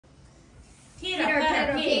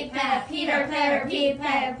Pete Pat, Peter Patter Pete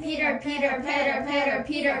Pat, Peter Patter Patter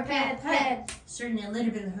Peter Pat Pat. Certainly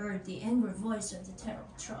Elizabeth heard the angry voice of the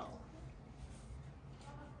terrible troll.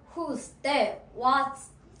 Who's that? What's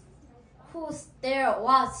there?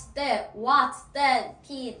 What's that? What's that?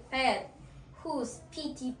 Pete Pat. Who's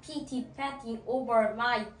pitty patting over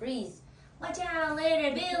my breeze? Watch out,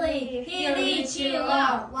 little Billy, he'll eat you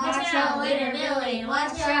up. up. Watch out, little Billy,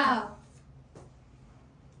 watch out.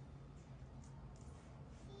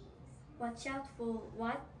 Watch out for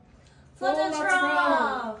what? For the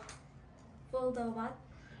troll. For the what?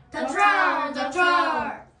 The troll, the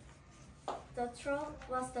troll. The troll?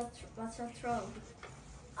 What's a troll?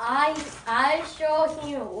 I show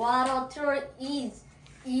him what a troll is.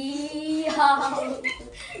 Eeeeow.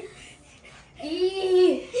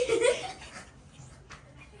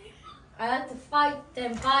 I like to fight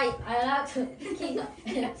and bite. I like to kick.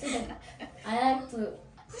 I like to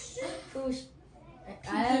push.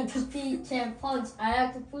 I like to pitch and punch. I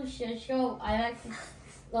like to push and shove. I like to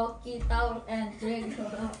knock it down and drag it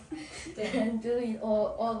up and do it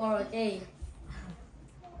all over again.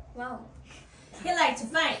 Wow. He likes to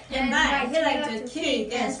fight and bite. He likes to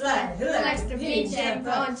kick and slide. He likes to pitch and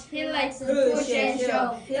punch. He likes to push and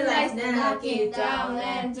shove. He likes to knock it down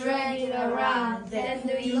and drag it around. Then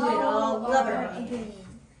do it all over again.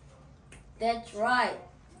 That's right.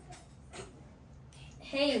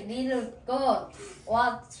 Hey, little girl,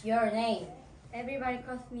 what's your name? Everybody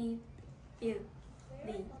calls me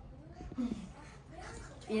Billy.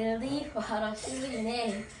 Billy, what a silly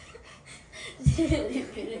name. Silly.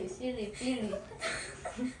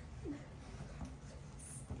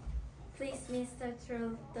 Please, Mr.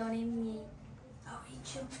 Troll, don't eat me.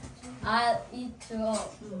 I'll eat you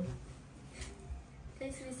all.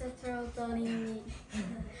 Please, Mr. Troll, don't eat me.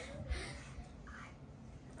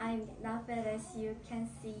 I'm not bad as you can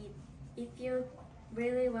see. If you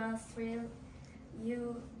really want thrill,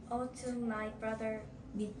 you owe to my brother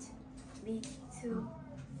meat to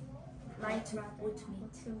my brother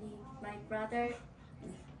to me. My brother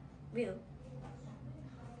Will.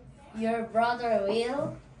 Your brother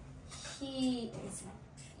Will?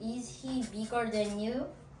 Is he bigger than you?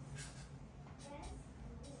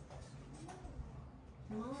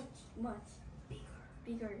 Much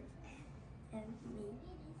bigger and me.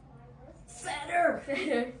 Fatter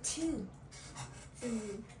too.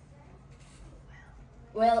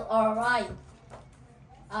 Well, all right.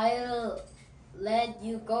 I'll let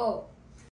you go.